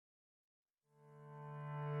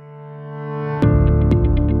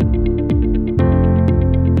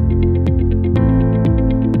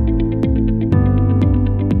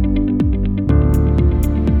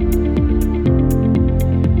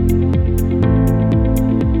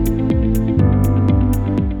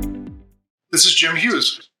This is Jim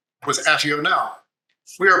Hughes with AFIO Now.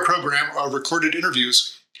 We are a program of recorded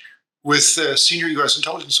interviews with senior U.S.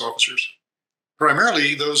 intelligence officers,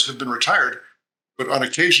 primarily those who have been retired, but on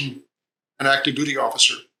occasion, an active duty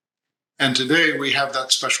officer. And today we have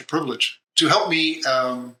that special privilege. To help me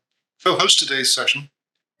co-host today's session,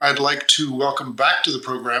 I'd like to welcome back to the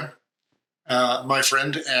program my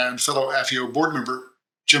friend and fellow AFIO board member,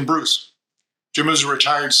 Jim Bruce. Jim is a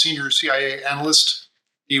retired senior CIA analyst.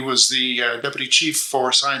 He was the deputy chief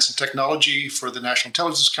for science and technology for the National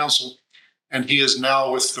Intelligence Council, and he is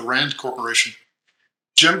now with the RAND Corporation.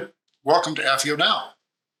 Jim, welcome to AFIO Now.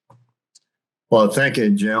 Well, thank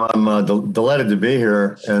you, Jim. I'm delighted to be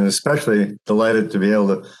here, and especially delighted to be able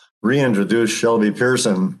to reintroduce Shelby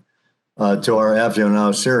Pearson to our AFIO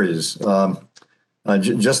Now series.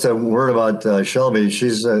 Just a word about Shelby.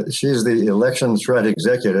 She's the election threat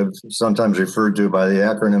executive, sometimes referred to by the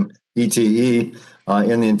acronym ETE,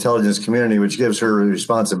 in the intelligence community, which gives her the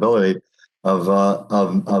responsibility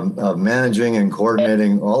of managing and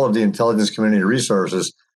coordinating all of the intelligence community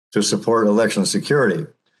resources to support election security.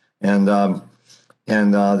 And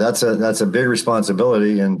that's a big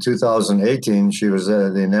responsibility. In 2018, she was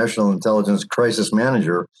the National Intelligence Crisis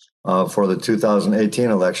Manager for the 2018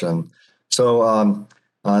 election. So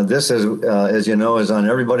this is, as you know, is on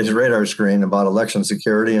everybody's radar screen about election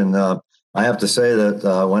security. And I have to say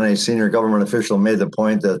that when a senior government official made the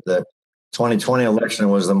point that the 2020 election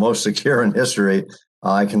was the most secure in history,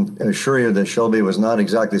 I can assure you that Shelby was not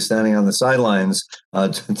exactly standing on the sidelines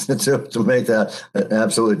to make that an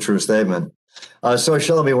absolutely true statement. So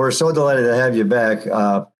Shelby, we're so delighted to have you back.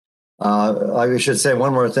 I should say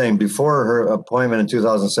one more thing. Before her appointment in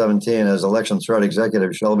 2017 as election threat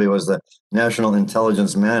executive, Shelby was the National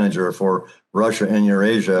Intelligence Manager for Russia and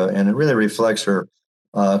Eurasia, and it really reflects her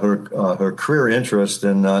career interest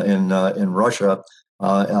in Russia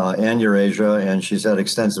and Eurasia, and she's had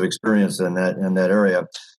extensive experience in that area.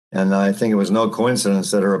 And I think it was no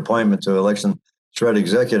coincidence that her appointment to election threat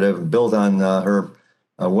executive built on her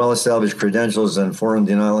well-established credentials in foreign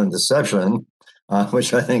denial and deception,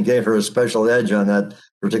 which I think gave her a special edge on that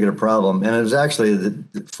particular problem. And it was actually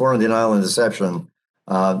the foreign denial and deception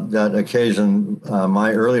that occasioned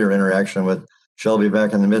my earlier interaction with Shelby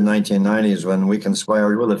back in the mid-1990s, when we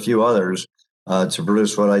conspired with a few others to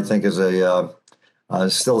produce what I think is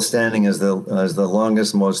still standing as the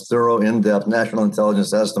longest, most thorough, in-depth national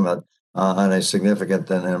intelligence estimate on a significant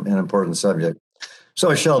and important subject.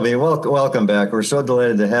 So Shelby, welcome back. We're so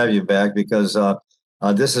delighted to have you back because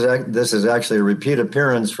this is actually a repeat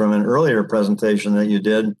appearance from an earlier presentation that you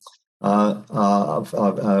did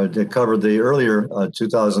that covered the earlier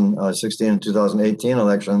 2016 and 2018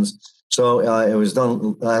 elections. So it was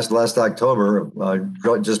done last October,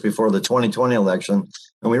 just before the 2020 election,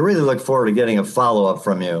 and we really look forward to getting a follow-up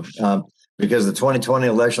from you because the 2020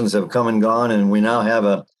 elections have come and gone, and we now have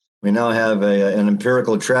an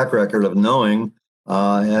empirical track record of knowing.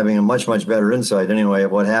 Having a much better insight, anyway,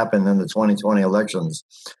 of what happened in the 2020 elections,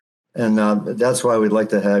 and that's why we'd like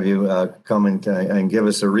to have you come and give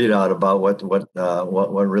us a readout about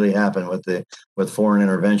what really happened with foreign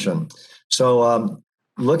intervention. So,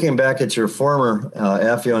 looking back at your former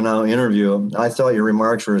AFIO Now interview, I thought your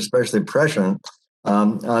remarks were especially prescient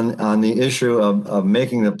on the issue of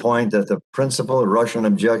making the point that the principal Russian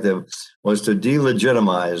objective was to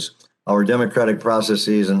delegitimize our democratic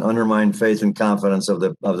processes and undermine faith and confidence of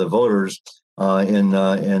the voters in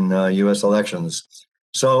U.S. elections.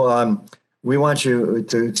 So we want you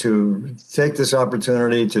to take this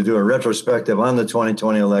opportunity to do a retrospective on the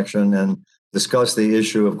 2020 election and discuss the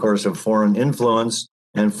issue, of course, of foreign influence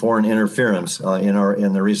and foreign interference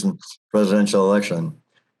in the recent presidential election.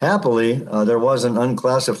 Happily, there was an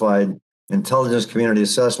unclassified intelligence community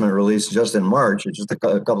assessment released just in March, just a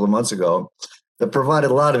couple of months ago, that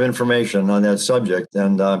provided a lot of information on that subject.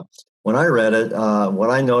 And when I read it, what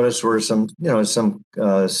I noticed were some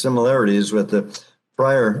similarities with the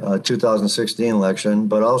prior 2016 election,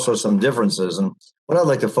 but also some differences. And what I'd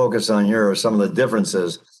like to focus on here are some of the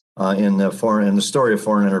differences in the story of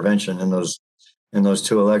foreign intervention in those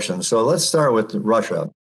two elections. So let's start with Russia.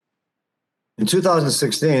 In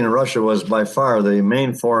 2016, Russia was by far the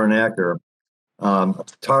main foreign actor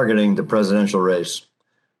targeting the presidential race.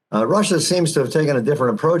 Russia seems to have taken a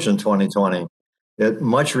different approach in 2020. It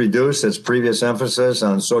much reduced its previous emphasis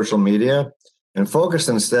on social media and focused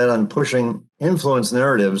instead on pushing influence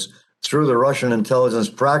narratives through the Russian intelligence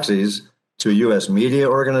proxies to U.S. media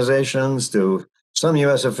organizations, to some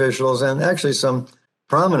U.S. officials, and actually some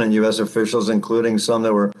prominent U.S. officials, including some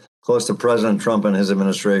that were close to President Trump and his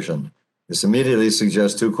administration. This immediately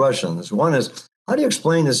suggests two questions. One is, how do you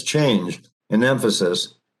explain this change in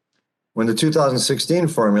emphasis when the 2016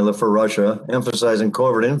 formula for Russia, emphasizing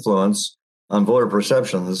covert influence on voter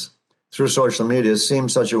perceptions through social media,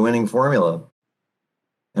 seemed such a winning formula?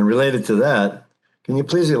 And related to that, can you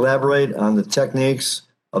please elaborate on the techniques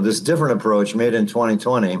of this different approach made in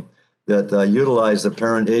 2020 that utilized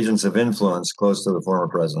apparent agents of influence close to the former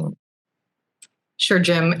president? Sure,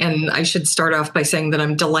 Jim. And I should start off by saying that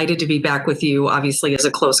I'm delighted to be back with you, obviously, as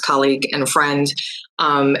a close colleague and friend,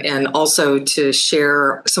 and also to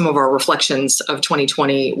share some of our reflections of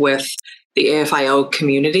 2020 with the AFIO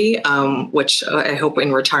community, which I hope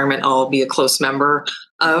in retirement I'll be a close member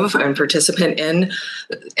of and participant in.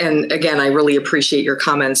 And again, I really appreciate your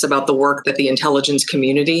comments about the work that the intelligence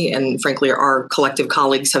community and frankly our collective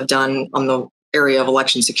colleagues have done on the area of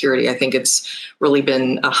election security. I think it's really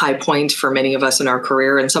been a high point for many of us in our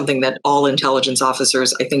career and something that all intelligence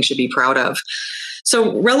officers, I think, should be proud of.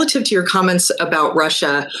 So relative to your comments about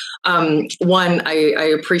Russia, one,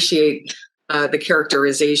 I appreciate the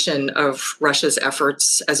characterization of Russia's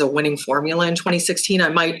efforts as a winning formula in 2016. I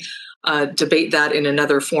might debate that in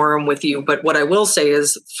another forum with you. But what I will say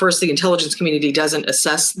is, first, the intelligence community doesn't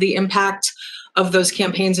assess the impact of those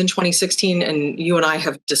campaigns in 2016. And you and I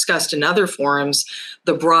have discussed in other forums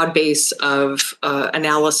the broad base of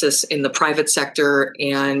analysis in the private sector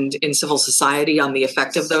and in civil society on the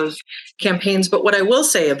effect of those campaigns. But what I will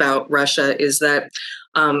say about Russia is that,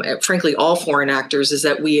 frankly, all foreign actors, is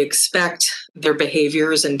that we expect their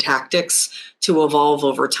behaviors and tactics to evolve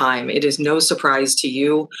over time. It is no surprise to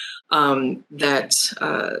you that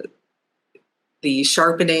the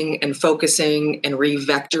sharpening and focusing and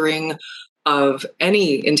revectoring of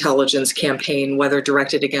any intelligence campaign, whether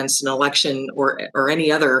directed against an election or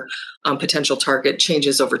any other potential target,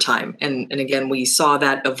 changes over time. And again, we saw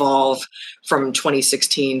that evolve from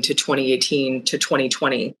 2016 to 2018 to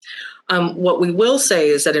 2020. What we will say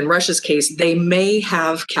is that in Russia's case, they may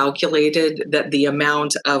have calculated that the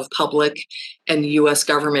amount of public and U.S.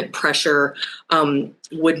 government pressure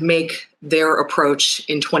would make their approach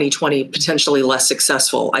in 2020 potentially less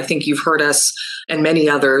successful. I think you've heard us and many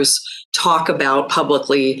others talk about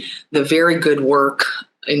publicly the very good work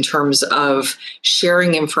in terms of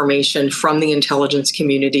sharing information from the intelligence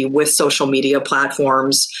community with social media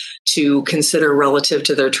platforms to consider relative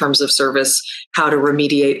to their terms of service how to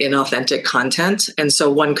remediate inauthentic content. And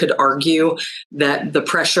so one could argue that the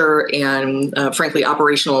pressure and frankly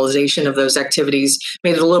operationalization of those activities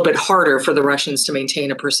made it a little bit harder for the Russians to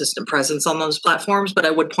maintain a persistent presence on those platforms, but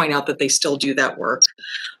I would point out that they still do that work.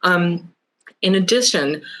 In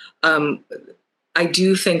addition, I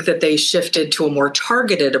do think that they shifted to a more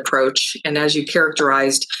targeted approach. And as you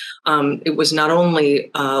characterized, it was not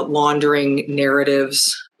only laundering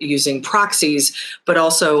narratives using proxies, but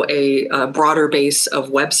also a broader base of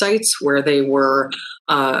websites where they were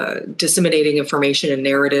disseminating information and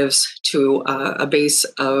narratives to a base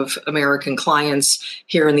of American clients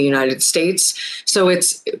here in the United States. So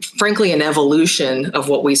it's frankly an evolution of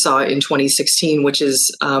what we saw in 2016, which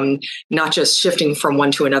is not just shifting from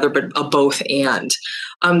one to another, but a both and.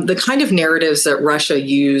 The kind of narratives that Russia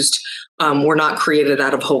used were not created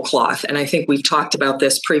out of whole cloth. And I think we've talked about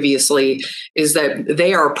this previously, is that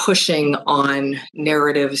they are pushing on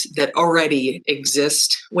narratives that already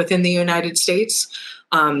exist within the United States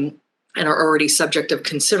and are already subject of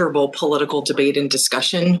considerable political debate and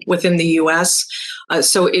discussion within the US.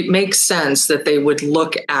 So it makes sense that they would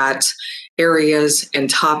look at areas and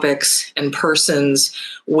topics and persons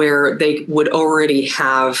where they would already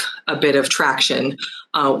have a bit of traction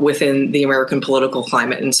within the American political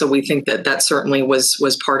climate. And so we think that that certainly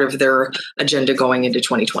was part of their agenda going into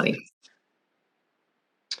 2020.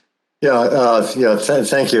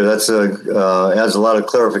 Thank you. That's adds a lot of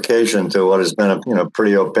clarification to what has been a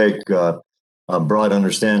pretty opaque, broad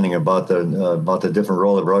understanding about the different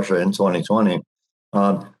role of Russia in 2020.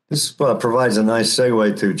 This provides a nice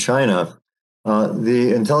segue to China.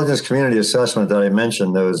 The intelligence community assessment that I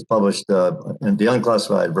mentioned that was published, in the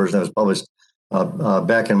unclassified version that was published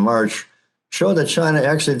back in March, showed that China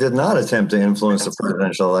actually did not attempt to influence the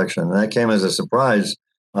presidential election. And that came as a surprise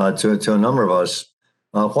to a number of us.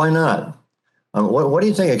 Why not? What do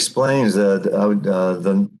you think explains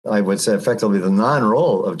I would say effectively the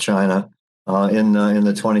non-role of China in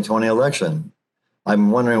the 2020 election?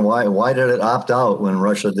 I'm wondering why did it opt out when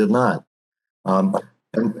Russia did not?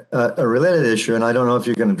 And a related issue, and I don't know if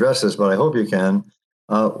you can address this, but I hope you can.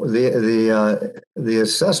 The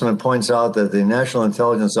assessment points out that the National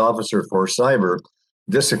Intelligence Officer for Cyber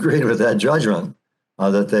disagreed with that judgment,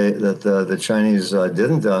 that the Chinese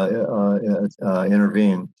didn't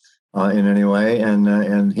intervene in any way,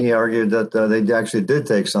 and he argued that they actually did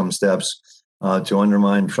take some steps to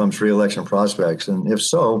undermine Trump's reelection prospects. And if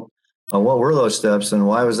so, What were those steps, and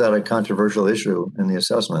why was that a controversial issue in the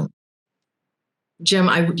assessment? Jim,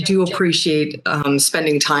 I do appreciate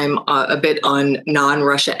spending time a bit on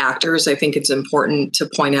non-Russia actors. I think it's important to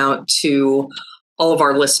point out to all of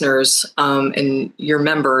our listeners and your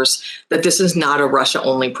members that this is not a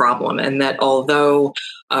Russia-only problem, and that although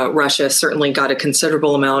Russia certainly got a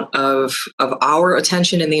considerable amount of our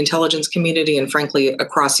attention in the intelligence community and frankly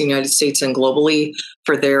across the United States and globally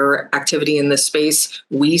for their activity in this space,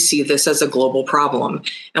 we see this as a global problem.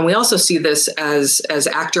 And we also see this as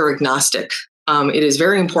actor agnostic. It is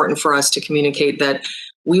very important for us to communicate that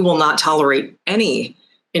we will not tolerate any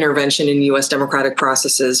intervention in U.S. democratic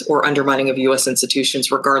processes or undermining of U.S.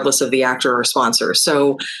 institutions, regardless of the actor or sponsor.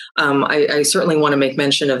 So I certainly want to make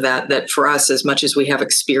mention of that for us, as much as we have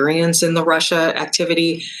experience in the Russia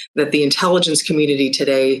activity, that the intelligence community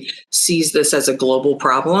today sees this as a global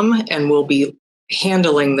problem and will be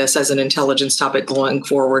handling this as an intelligence topic going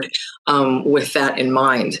forward with that in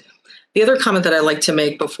mind. The other comment that I'd like to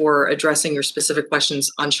make before addressing your specific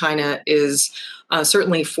questions on China is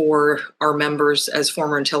certainly for our members as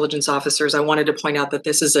former intelligence officers, I wanted to point out that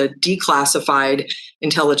this is a declassified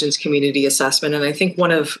intelligence community assessment. And I think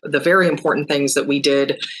one of the very important things that we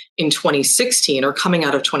did in 2016, or coming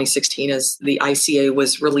out of 2016 as the ICA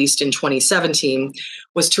was released in 2017,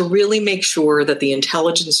 was to really make sure that the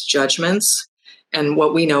intelligence judgments and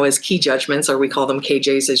what we know as key judgments, or we call them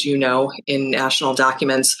KJs, as you know, in national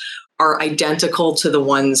documents, are identical to the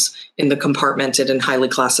ones in the compartmented and highly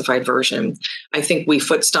classified version. I think we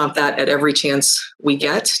foot stomp that at every chance we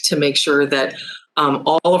get to make sure that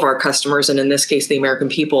all of our customers, and in this case, the American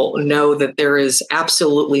people, know that there is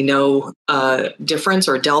absolutely no difference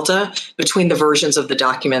or delta between the versions of the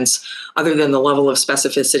documents, other than the level of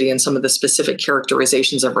specificity and some of the specific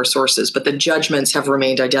characterizations of our sources. But the judgments have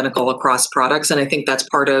remained identical across products. And I think that's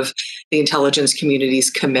part of the intelligence community's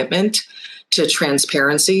commitment to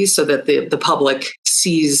transparency, so that the public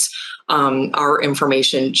sees our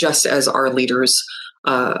information just as our leaders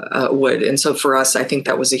would. And so for us, I think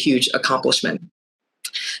that was a huge accomplishment.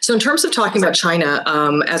 So in terms of talking about China,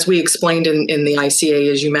 as we explained in the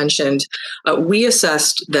ICA, as you mentioned, we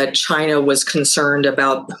assessed that China was concerned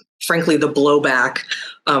about, frankly, the blowback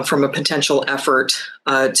from a potential effort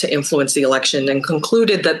to influence the election, and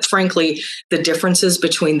concluded that, frankly, the differences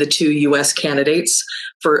between the two U.S. candidates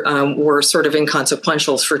were sort of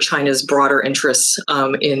inconsequential for China's broader interests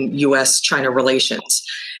in U.S.-China relations.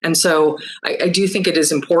 And so I do think it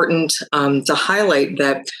is important to highlight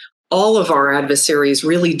that all of our adversaries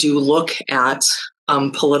really do look at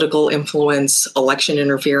political influence, election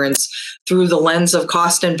interference through the lens of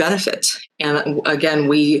cost and benefit. And again,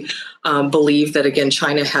 we believe that, again,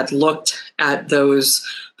 China had looked at those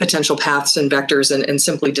potential paths and vectors and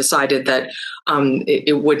simply decided that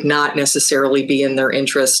it would not necessarily be in their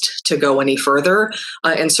interest to go any further.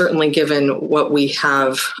 And certainly given what we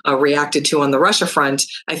have reacted to on the Russia front,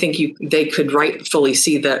 I think they could rightfully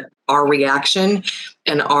see that our reaction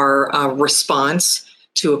and our response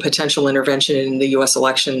to a potential intervention in the U.S.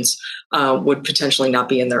 elections would potentially not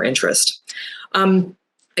be in their interest.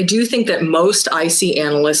 I do think that most IC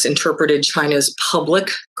analysts interpreted China's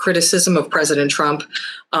public criticism of President Trump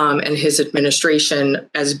and his administration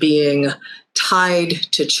as being tied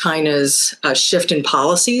to China's shift in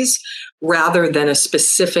policies rather than a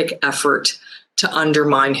specific effort to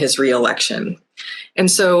undermine his reelection. And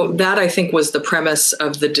so that, I think, was the premise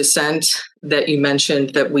of the dissent that you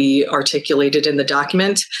mentioned that we articulated in the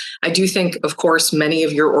document. I do think, of course, many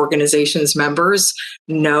of your organization's members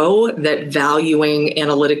know that valuing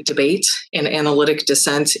analytic debate and analytic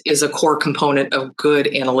dissent is a core component of good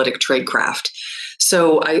analytic tradecraft.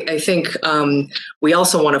 So I think we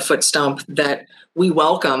also want to foot stomp that we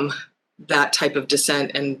welcome that type of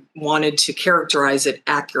dissent and wanted to characterize it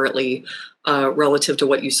accurately relative to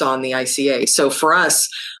what you saw in the ICA. So for us,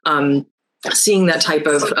 seeing that type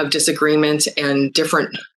of disagreement and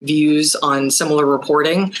different views on similar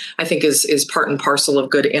reporting, I think is part and parcel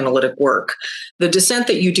of good analytic work. The dissent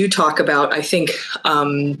that you do talk about, I think,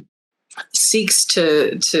 seeks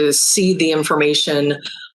to see the information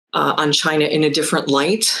on China in a different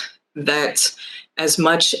light, that as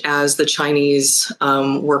much as the Chinese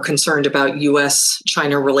were concerned about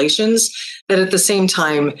U.S.-China relations, that at the same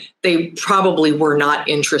time, they probably were not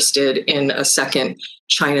interested in a second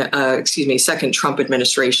second Trump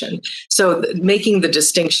administration. So making the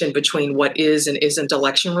distinction between what is and isn't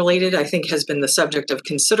election related, I think, has been the subject of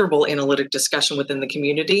considerable analytic discussion within the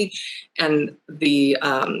community. And the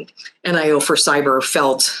NIO for Cyber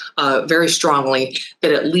felt very strongly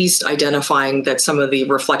that at least identifying that some of the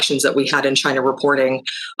reflections that we had in China reporting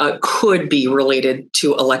could be related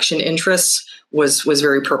to election interests was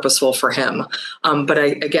very purposeful for him. But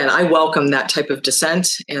I welcome that type of dissent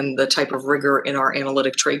and the type of rigor in our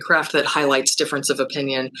analytic tradecraft that highlights difference of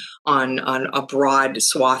opinion on a broad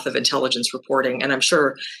swath of intelligence reporting. And I'm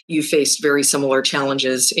sure you faced very similar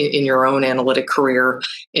challenges in your own analytic career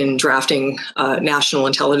in drafting national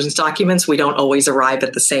intelligence documents. We don't always arrive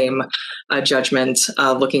at the same judgment,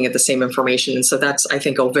 looking at the same information. And so that's, I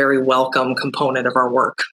think, a very welcome component of our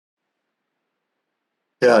work.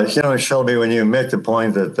 Yeah, Shelby, when you make the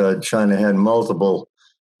point that China had multiple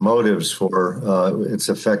motives for its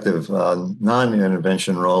effective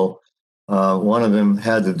non-intervention role, one of them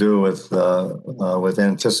had to do with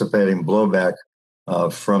anticipating blowback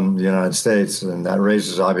from the United States, and that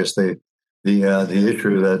raises obviously the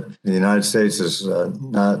issue that the United States is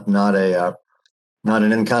not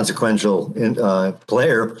an inconsequential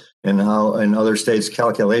player in other states'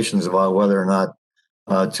 calculations about whether or not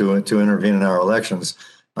to intervene in our elections.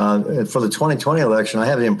 For the 2020 election, I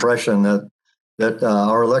have the impression that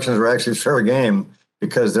our elections were actually fair game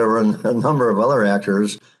because there were a number of other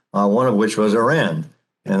actors, one of which was Iran,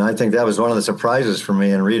 and I think that was one of the surprises for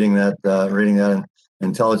me in reading that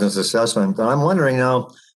intelligence assessment. And I'm wondering now,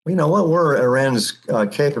 what were Iran's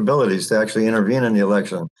capabilities to actually intervene in the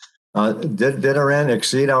election? Did Iran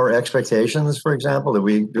exceed our expectations? For example,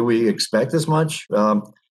 do we expect as much?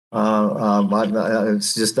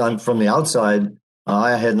 It's just from the outside,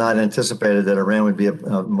 I had not anticipated that Iran would be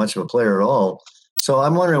much of a player at all. So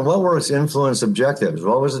I'm wondering, what were its influence objectives?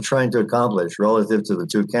 What was it trying to accomplish relative to the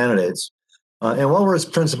two candidates? And what were its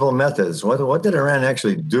principal methods? What did Iran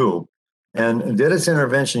actually do? And did its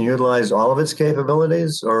intervention utilize all of its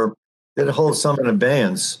capabilities, or did it hold some in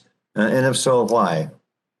abeyance? And if so, why?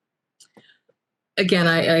 Again,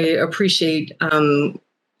 I appreciate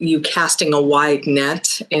you casting a wide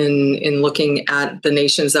net in looking at the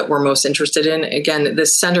nations that we're most interested in. Again,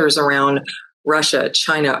 this centers around Russia,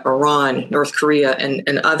 China, Iran, North Korea,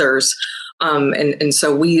 and others. And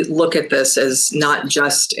so we look at this as not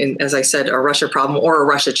just, as I said, a Russia problem or a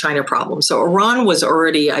Russia-China problem. So Iran was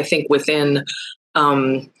already, I think, within,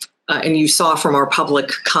 and you saw from our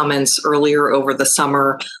public comments earlier over the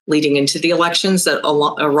summer leading into the elections that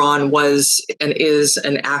Iran was and is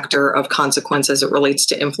an actor of consequence as it relates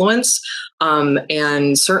to influence.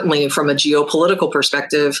 And certainly from a geopolitical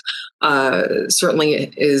perspective,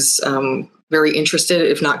 certainly is very interested,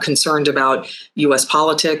 if not concerned, about U.S.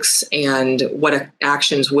 politics and what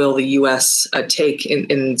actions will the U.S. take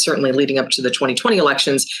in certainly leading up to the 2020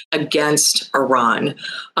 elections against Iran.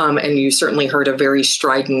 And you certainly heard a very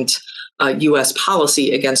strident U.S.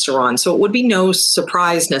 policy against Iran. So it would be no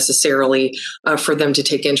surprise necessarily for them to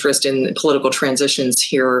take interest in political transitions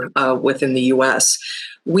here within the U.S.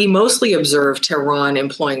 We mostly observed Tehran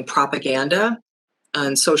employing propaganda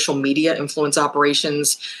and social media influence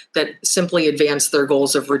operations that simply advance their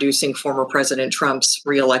goals of reducing former President Trump's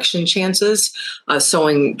re-election chances,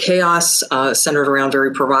 sowing chaos centered around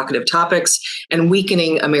very provocative topics, and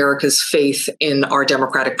weakening America's faith in our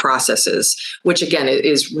democratic processes, which again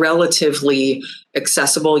is relatively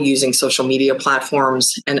accessible using social media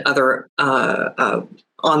platforms and other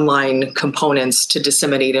online components to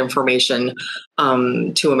disseminate information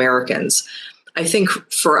to Americans. I think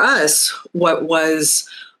for us, what was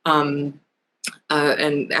and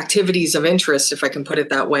activities of interest, if I can put it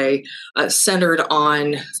that way, centered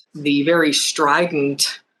on the very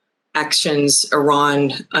strident actions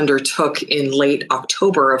Iran undertook in late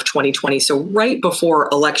October of 2020. So right before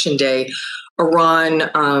Election Day,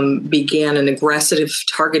 Iran began an aggressive,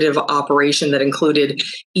 targeted operation that included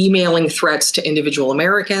emailing threats to individual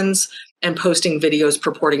Americans and posting videos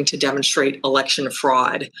purporting to demonstrate election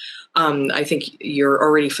fraud. I think you're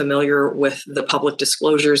already familiar with the public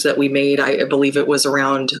disclosures that we made. I believe it was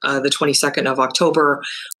around the 22nd of October,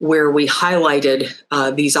 where we highlighted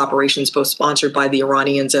these operations, both sponsored by the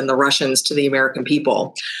Iranians and the Russians, to the American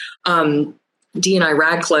people. D&I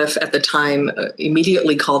Radcliffe at the time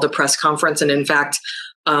immediately called a press conference. And in fact,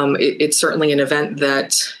 it's certainly an event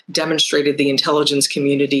that demonstrated the intelligence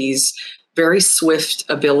community's very swift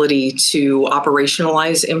ability to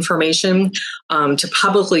operationalize information, to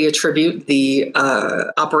publicly attribute the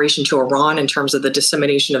operation to Iran in terms of the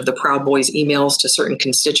dissemination of the Proud Boys emails to certain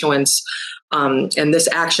constituents, And this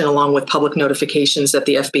action, along with public notifications that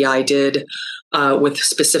the FBI did with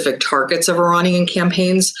specific targets of Iranian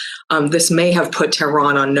campaigns, this may have put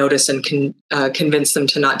Tehran on notice and convinced them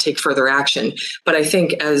to not take further action. But I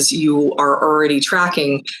think, as you are already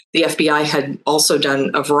tracking, the FBI had also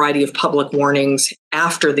done a variety of public warnings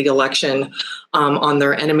after the election on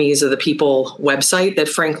their Enemies of the People website that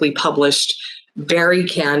frankly published very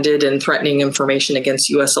candid and threatening information against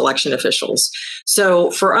U.S. election officials. So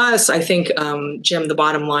for us, I think, Jim, the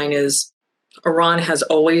bottom line is Iran has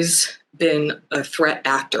always been a threat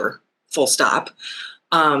actor, full stop.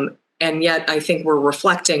 And yet I think we're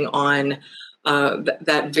reflecting on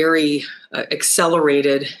that very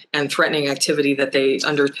accelerated and threatening activity that they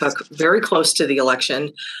undertook very close to the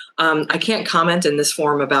election. I can't comment in this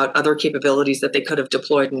forum about other capabilities that they could have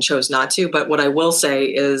deployed and chose not to, but what I will say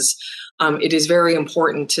is it is very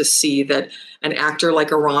important to see that an actor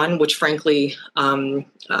like Iran, which frankly,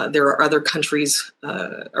 there are other countries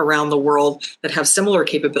around the world that have similar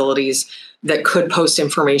capabilities that could post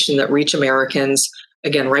information that reach Americans,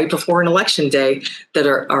 again, right before an election day, that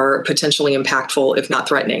are potentially impactful, if not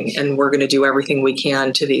threatening. And we're going to do everything we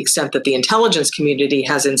can to the extent that the intelligence community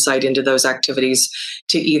has insight into those activities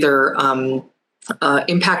to either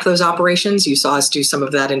impact those operations. You saw us do some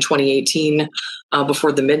of that in 2018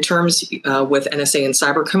 before the midterms with NSA and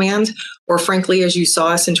Cyber Command, or frankly, as you saw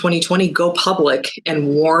us in 2020, go public and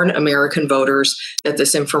warn American voters that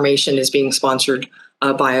this information is being sponsored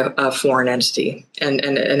by a foreign entity, and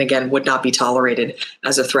again, would not be tolerated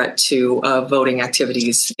as a threat to voting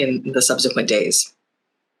activities in the subsequent days.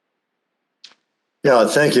 Yeah,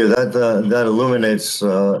 thank you. That illuminates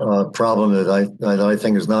a problem that I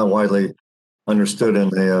think is not widely understood in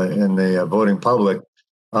the voting public.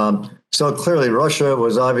 So clearly, Russia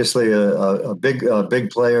was obviously a big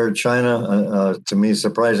player. China, to me,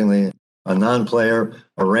 surprisingly, a non-player.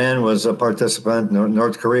 Iran was a participant.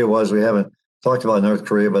 North Korea was. We haven't talked about North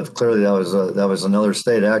Korea, but clearly that was another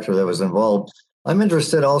state actor that was involved. I'm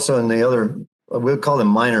interested also in the other, we'll call them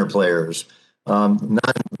minor players,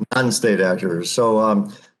 non-state actors. So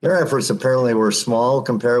their efforts apparently were small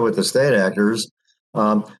compared with the state actors.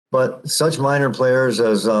 But such minor players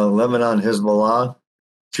as Lebanon, Hezbollah,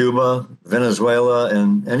 Cuba, Venezuela,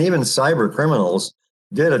 and even cyber criminals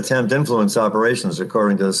did attempt influence operations,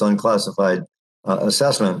 according to this unclassified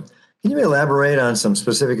assessment. Can you elaborate on some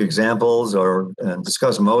specific examples and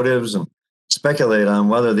discuss motives and speculate on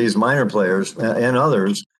whether these minor players and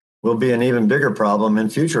others will be an even bigger problem in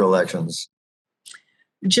future elections?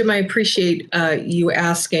 Jim, I appreciate you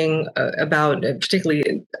asking about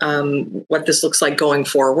particularly what this looks like going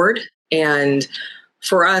forward. And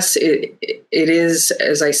for us, it is,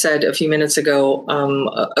 as I said a few minutes ago,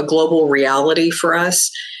 a global reality for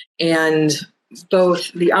us. And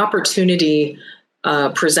both the opportunity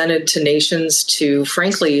presented to nations to,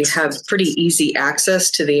 frankly, have pretty easy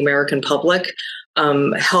access to the American public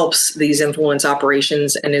helps these influence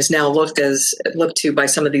operations, and is now looked to by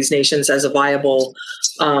some of these nations as a viable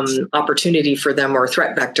opportunity for them, or a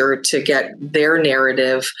threat vector, to get their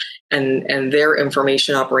narrative and their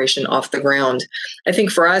information operation off the ground. I think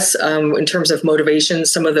for us, in terms of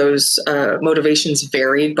motivations, some of those motivations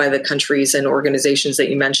varied by the countries and organizations that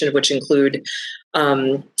you mentioned, which include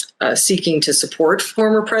seeking to support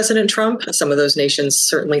former President Trump. Some of those nations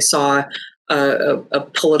certainly saw a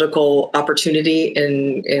political opportunity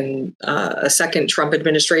in a second Trump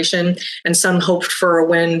administration, and some hoped for a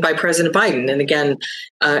win by President Biden. And again,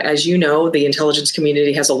 as you know, the intelligence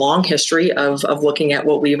community has a long history of looking at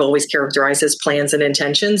what we've always characterized as plans and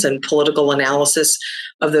intentions, and political analysis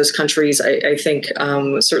of those countries, I think,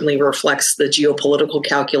 certainly reflects the geopolitical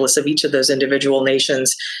calculus of each of those individual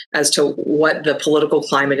nations as to what the political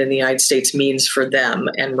climate in the United States means for them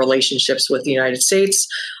and relationships with the United States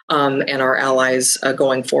and our allies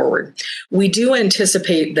going forward. We do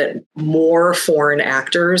anticipate that more foreign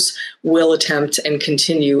actors will attempt and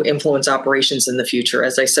continue influence operations in the future.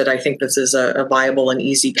 As I said, I think this is a viable and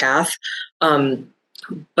easy path.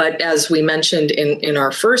 But as we mentioned in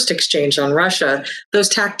our first exchange on Russia, those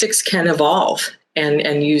tactics can evolve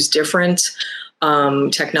and use different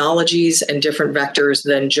technologies and different vectors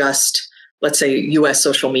than just, let's say, U.S.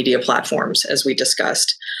 social media platforms, as we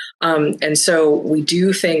discussed. And so we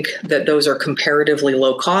do think that those are comparatively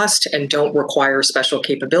low cost and don't require special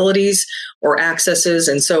capabilities or accesses.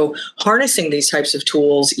 And so harnessing these types of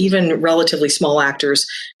tools, even relatively small actors,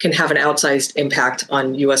 can have an outsized impact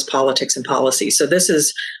on U.S. politics and policy. So this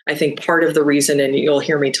is, I think, part of the reason, and you'll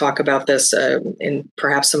hear me talk about this in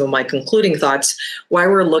perhaps some of my concluding thoughts, why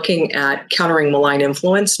we're looking at countering malign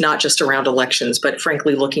influence, not just around elections, but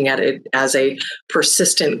frankly, looking at it as a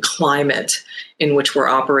persistent climate in which we're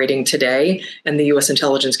operating fighting today, and the U.S.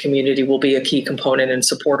 intelligence community will be a key component and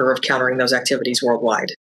supporter of countering those activities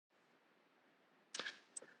worldwide.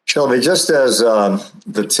 Shelby, just as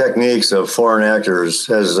the techniques of foreign actors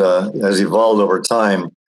has evolved over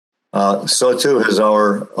time, so too has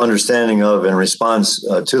our understanding of and response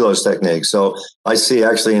to those techniques. So I see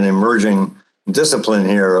actually an emerging discipline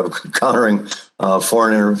here of countering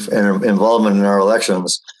foreign involvement in our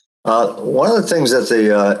elections. One of the things that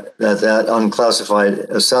that unclassified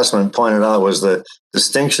assessment pointed out was the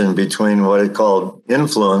distinction between what it called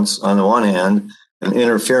influence on the one hand and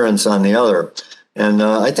interference on the other. And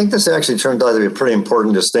I think this actually turned out to be a pretty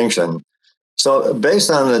important distinction. So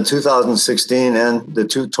based on the 2016 and the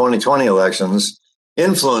 2020 elections,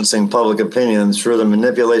 influencing public opinion through the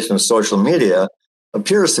manipulation of social media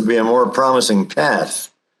appears to be a more promising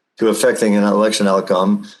path to affecting an election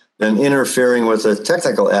outcome than interfering with the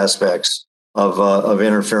technical aspects of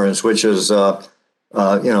interference, which is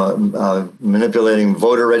manipulating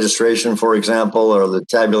voter registration, for example, or the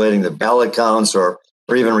tabulating the ballot counts, or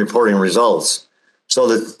even reporting results. So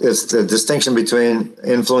it's the distinction between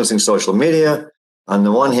influencing social media on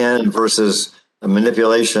the one hand versus a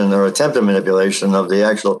manipulation or attempted manipulation of the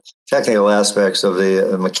actual technical aspects of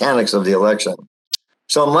the mechanics of the election.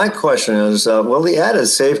 So my question is, will the added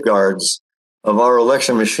safeguards of our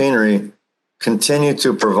election machinery continue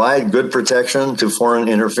to provide good protection to foreign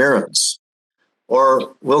interference?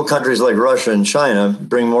 Or will countries like Russia and China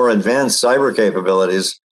bring more advanced cyber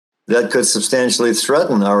capabilities that could substantially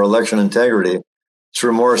threaten our election integrity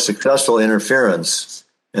through more successful interference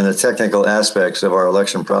in the technical aspects of our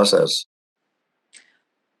election process?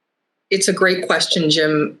 It's a great question,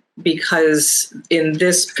 Jim, because in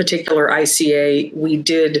this particular ICA, we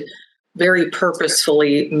did very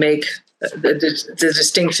purposefully make the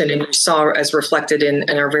distinction, and you saw as reflected in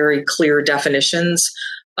our very clear definitions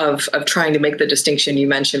of trying to make the distinction you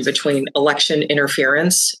mentioned between election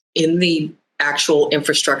interference in the actual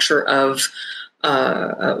infrastructure of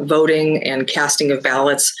voting and casting of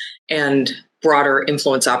ballots and broader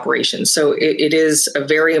influence operations. So it is a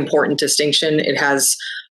very important distinction. It has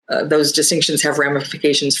those distinctions have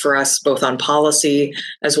ramifications for us both on policy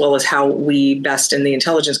as well as how we best in the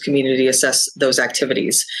intelligence community assess those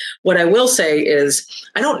activities. What I will say is,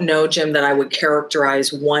 I don't know, Jim, that I would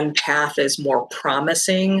characterize one path as more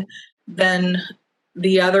promising than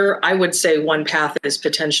the other. I would say one path is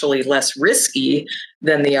potentially less risky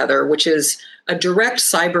than the other, which is a direct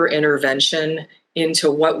cyber intervention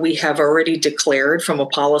into what we have already declared from a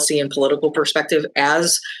policy and political perspective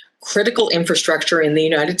as critical infrastructure in the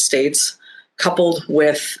United States, coupled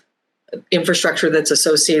with infrastructure that's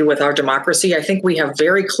associated with our democracy. I think we have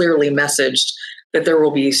very clearly messaged that there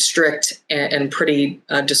will be strict and pretty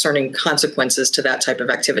discerning consequences to that type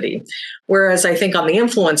of activity. Whereas I think on the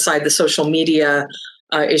influence side, the social media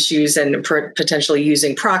issues and potentially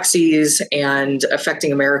using proxies and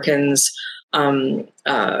affecting Americans'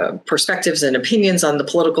 perspectives and opinions on the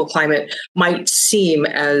political climate might seem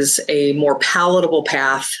as a more palatable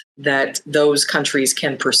path that those countries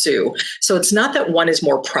can pursue. So it's not that one is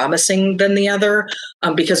more promising than the other,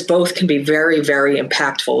 because both can be very, very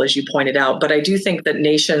impactful, as you pointed out. But I do think that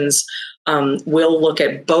nations will look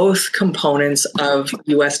at both components of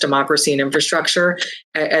U.S. democracy and infrastructure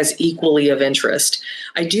as equally of interest.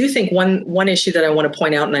 I do think one issue that I want to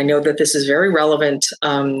point out, and I know that this is very relevant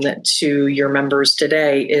to your members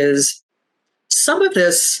today, is some of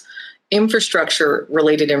this infrastructure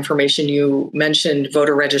related information you mentioned,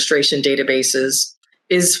 voter registration databases,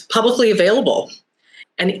 is publicly available.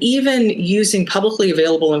 And even using publicly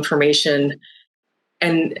available information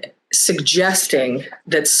and suggesting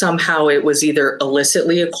that somehow it was either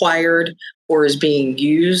illicitly acquired or is being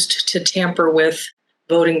used to tamper with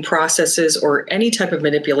voting processes or any type of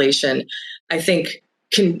manipulation, I think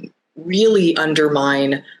can really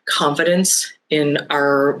undermine confidence in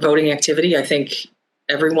our voting activity. I think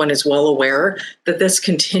everyone is well aware that this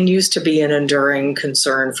continues to be an enduring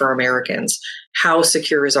concern for Americans. How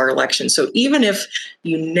secure is our election? So even if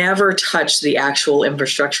you never touch the actual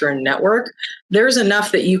infrastructure and network, there's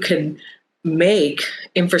enough that you can make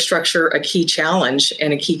infrastructure a key challenge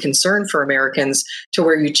and a key concern for Americans to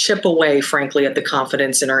where you chip away, frankly, at the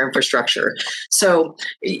confidence in our infrastructure. So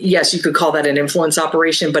yes, you could call that an influence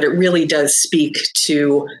operation, but it really does speak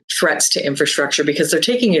to threats to infrastructure because they're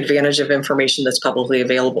taking advantage of information that's publicly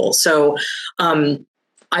available. So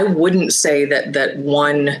I wouldn't say that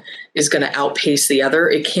one is going to outpace the other.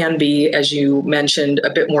 It can be, as you mentioned, a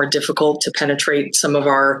bit more difficult to penetrate some of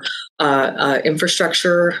our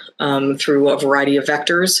infrastructure through a variety of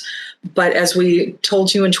vectors. But as we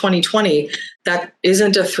told you in 2020, that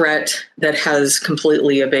isn't a threat that has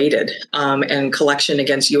completely abated. And collection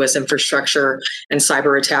against U.S. infrastructure and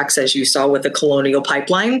cyber attacks, as you saw with the Colonial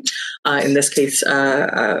Pipeline, in this case,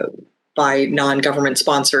 by non-government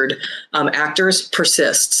sponsored actors,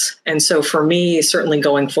 persists. And so for me, certainly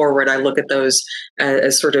going forward, I look at those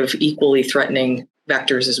as sort of equally threatening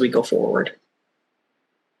vectors as we go forward.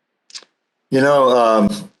 You know,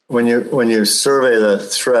 when you survey the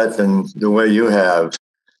threat in the way you have,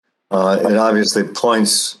 it obviously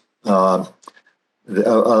points out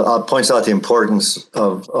the importance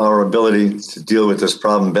of our ability to deal with this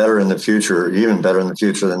problem better in the future, even better in the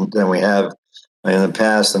future than we have in the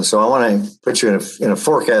past. And so I want to put you in a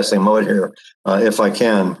forecasting mode here, if I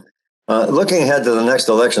can. Looking ahead to the next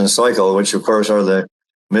election cycle, which of course are the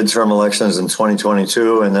midterm elections in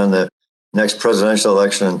 2022 and then the next presidential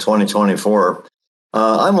election in 2024.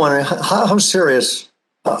 I'm wondering how serious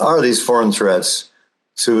are these foreign threats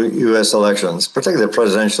to U.S. elections, particularly the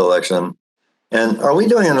presidential election? And are we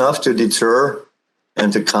doing enough to deter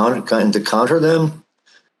and to counter them?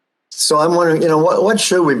 So I'm wondering, what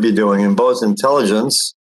should we be doing in both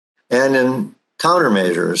intelligence and in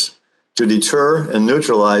countermeasures to deter and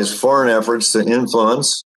neutralize foreign efforts to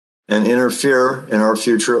influence and interfere in our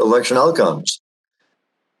future election outcomes?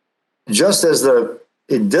 Just as the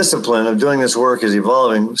discipline of doing this work is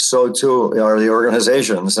evolving, so too are the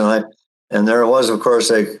organizations. And there was, of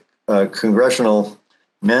course, a congressional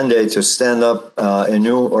mandate to stand up a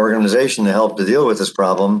new organization to help to deal with this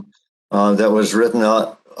problem that was written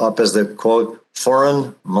up as the, quote,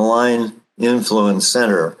 Foreign Malign Influence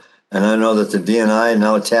Center. And I know that the DNI,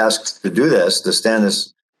 now tasked to do this, to stand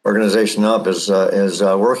this organization up, is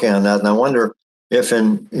working on that. And I wonder if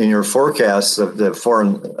in your forecasts of the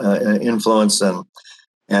foreign influence and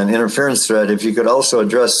interference threat, if you could also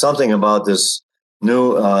address something about this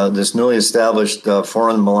newly established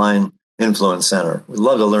Foreign Malign Influence Center. We'd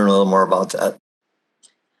love to learn a little more about that.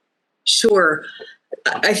 Sure.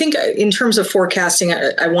 I think in terms of forecasting,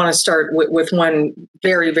 I want to start with one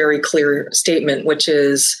very, very clear statement, which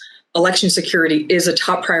is election security is a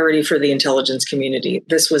top priority for the intelligence community.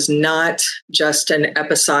 This was not just an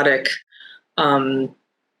episodic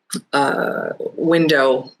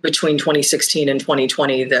window between 2016 and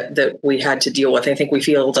 2020 that we had to deal with. I think we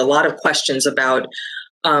field a lot of questions about,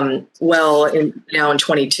 now in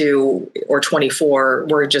 22 or 24,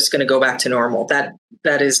 we're just going to go back to normal.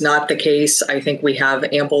 That is not the case. I think we have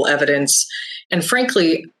ample evidence. And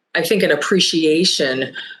frankly, I think an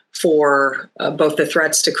appreciation for both the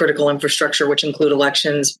threats to critical infrastructure, which include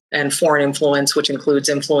elections, and foreign influence, which includes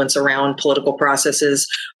influence around political processes,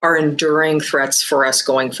 are enduring threats for us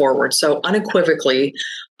going forward. So unequivocally,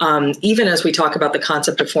 even as we talk about the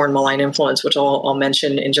concept of foreign malign influence, which I'll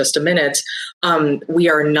mention in just a minute, we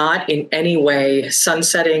are not in any way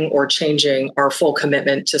sunsetting or changing our full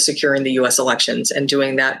commitment to securing the U.S. elections and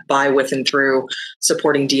doing that by, with, and through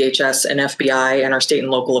supporting DHS and FBI and our state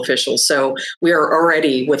and local officials. So we are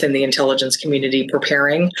already within the intelligence community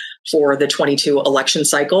preparing for the 22 election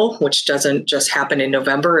cycle, which doesn't just happen in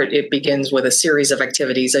November. It begins with a series of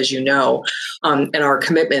activities, as you know, and our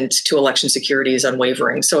commitment to election security is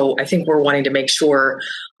unwavering. So I think we're wanting to make sure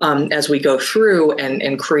as we go through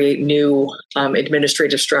and create new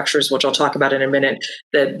administrative structures, which I'll talk about in a minute,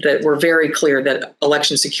 that we're very clear that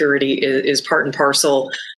election security is part and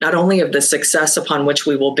parcel, not only of the success upon which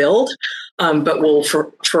we will build, but will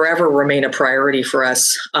forever remain a priority for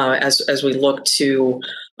us as we look to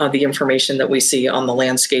the information that we see on the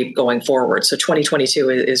landscape going forward. So 2022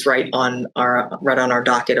 is right on our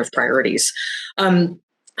docket of priorities.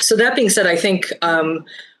 So that being said, I think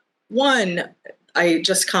I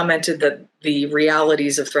just commented that the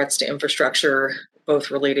realities of threats to infrastructure, both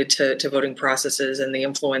related to voting processes and the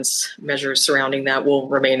influence measures surrounding that, will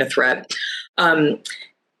remain a threat.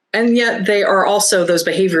 And yet they are also, those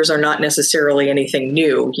behaviors are not necessarily anything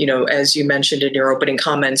new. As you mentioned in your opening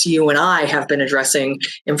comments, you and I have been addressing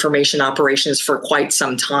information operations for quite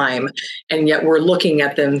some time, and yet we're looking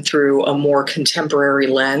at them through a more contemporary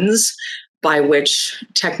lens by which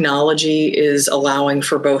technology is allowing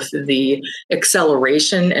for both the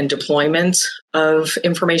acceleration and deployment of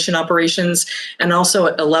information operations, and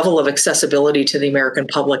also a level of accessibility to the American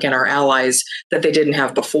public and our allies that they didn't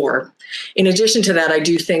have before. In addition to that, I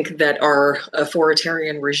do think that our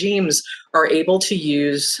authoritarian regimes are able to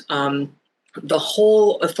use the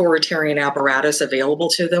whole authoritarian apparatus available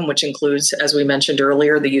to them, which includes, as we mentioned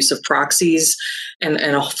earlier, the use of proxies and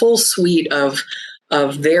a full suite of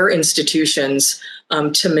their institutions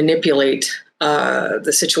to manipulate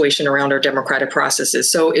the situation around our democratic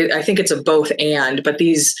processes. So I think it's a both and, but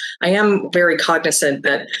I am very cognizant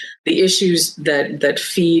that the issues that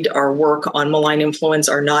feed our work on malign influence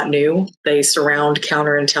are not new. They surround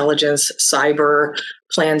counterintelligence, cyber,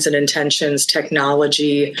 plans and intentions,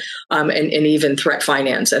 technology, and even threat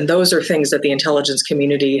finance. And those are things that the intelligence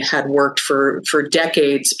community had worked for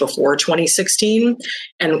decades before 2016,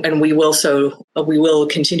 and we will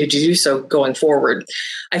continue to do so going forward.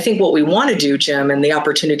 I think what we want to do, Jim, and the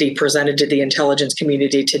opportunity presented to the intelligence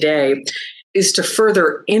community today is to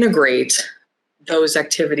further integrate those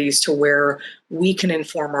activities to where we can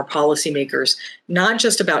inform our policymakers, not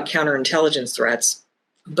just about counterintelligence threats,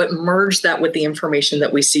 but merge that with the information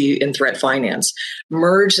that we see in threat finance,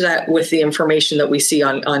 merge that with the information that we see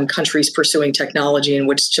on countries pursuing technology in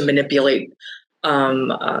which to manipulate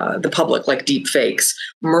the public, like deep fakes,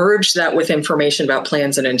 merge that with information about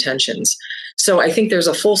plans and intentions. So I think there's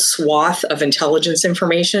a full swath of intelligence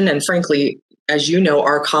information. And frankly, as you know,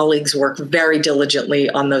 our colleagues work very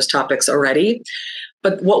diligently on those topics already.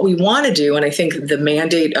 But what we want to do, and I think the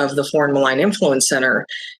mandate of the Foreign Malign Influence Center,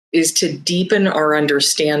 is to deepen our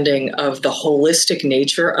understanding of the holistic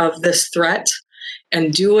nature of this threat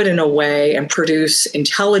and do it in a way and produce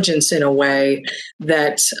intelligence in a way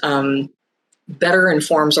that better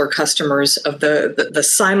informs our customers of the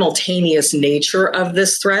simultaneous nature of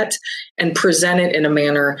this threat and present it in a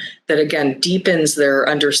manner that, again, deepens their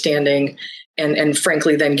understanding and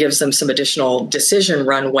frankly, then gives them some additional decision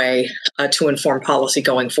runway to inform policy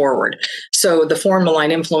going forward. So the Foreign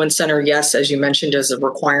Malign Influence Center, yes, as you mentioned, is a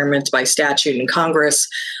requirement by statute in Congress.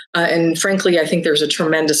 And frankly, I think there's a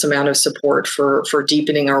tremendous amount of support for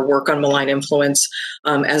deepening our work on malign influence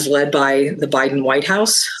as led by the Biden White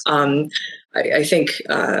House. I think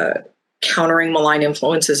countering malign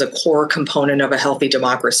influence is a core component of a healthy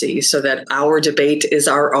democracy, so that our debate is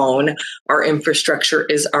our own, our infrastructure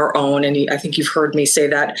is our own. And I think you've heard me say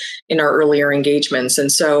that in our earlier engagements.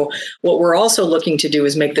 And so what we're also looking to do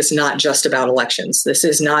is make this not just about elections. This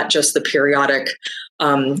is not just the periodic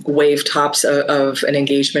wave tops of an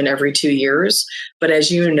engagement every 2 years. But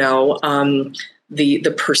as you know,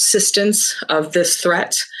 the persistence of this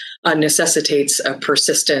threat necessitates a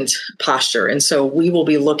persistent posture. And so we will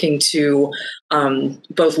be looking to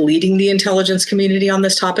both leading the intelligence community on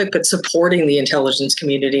this topic, but supporting the intelligence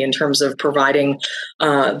community in terms of providing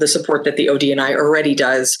the support that the ODNI already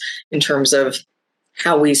does in terms of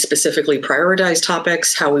how we specifically prioritize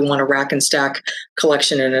topics, how we want to rack and stack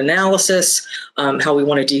collection and analysis, how we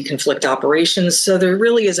want to deconflict operations. So there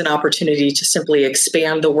really is an opportunity to simply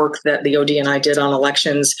expand the work that the ODNI did on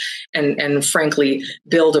elections and frankly,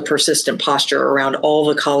 build a persistent posture around all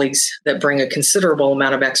the colleagues that bring a considerable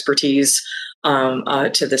amount of expertise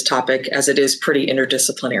to this topic, as it is pretty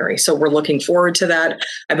interdisciplinary. So we're looking forward to that.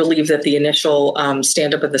 I believe that the initial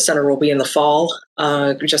stand-up at the center will be in the fall,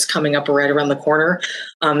 just coming up right around the corner.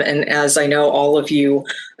 And as I know, all of you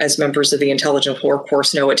as members of the intelligence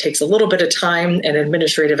workforce know, it takes a little bit of time and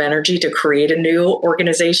administrative energy to create a new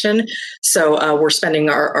organization. So we're spending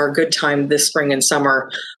our good time this spring and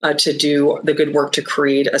summer to do the good work to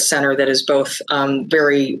create a center that is both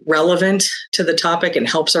very relevant to the topic and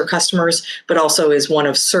helps our customers, but also is one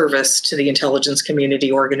of service to the intelligence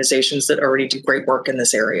community organizations that already do great work in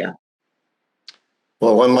this area.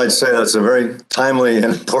 Well, one might say that's a very timely and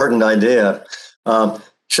important idea.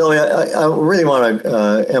 Shelley, I really want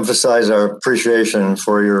to emphasize our appreciation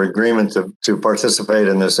for your agreement to participate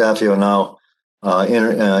in this AFIO Now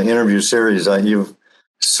interview series. You've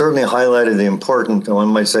certainly highlighted the important, one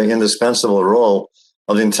might say indispensable role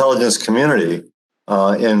of the intelligence community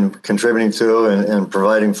in contributing to and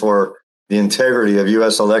providing for the integrity of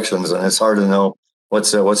U.S. elections. And it's hard to know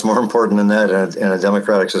what's more important than that in a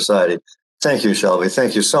democratic society. Thank you, Shelby.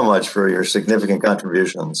 Thank you so much for your significant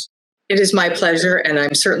contributions. It is my pleasure, and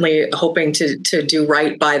I'm certainly hoping to do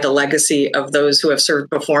right by the legacy of those who have served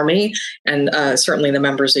before me, and certainly the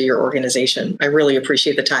members of your organization. I really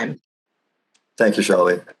appreciate the time. Thank you,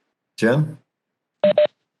 Shelby. Jim?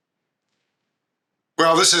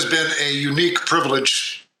 Well, this has been a unique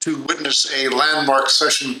privilege to witness a landmark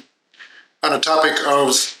session on a topic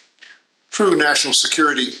of true national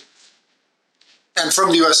security, and from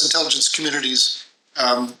the U.S. intelligence community's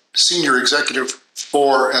senior executive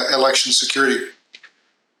for election security.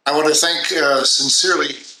 I want to thank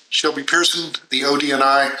sincerely Shelby Pearson, the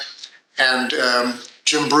ODNI, and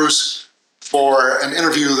Jim Bruce for an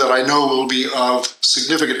interview that I know will be of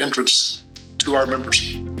significant interest to our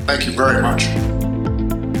members. Thank you very much.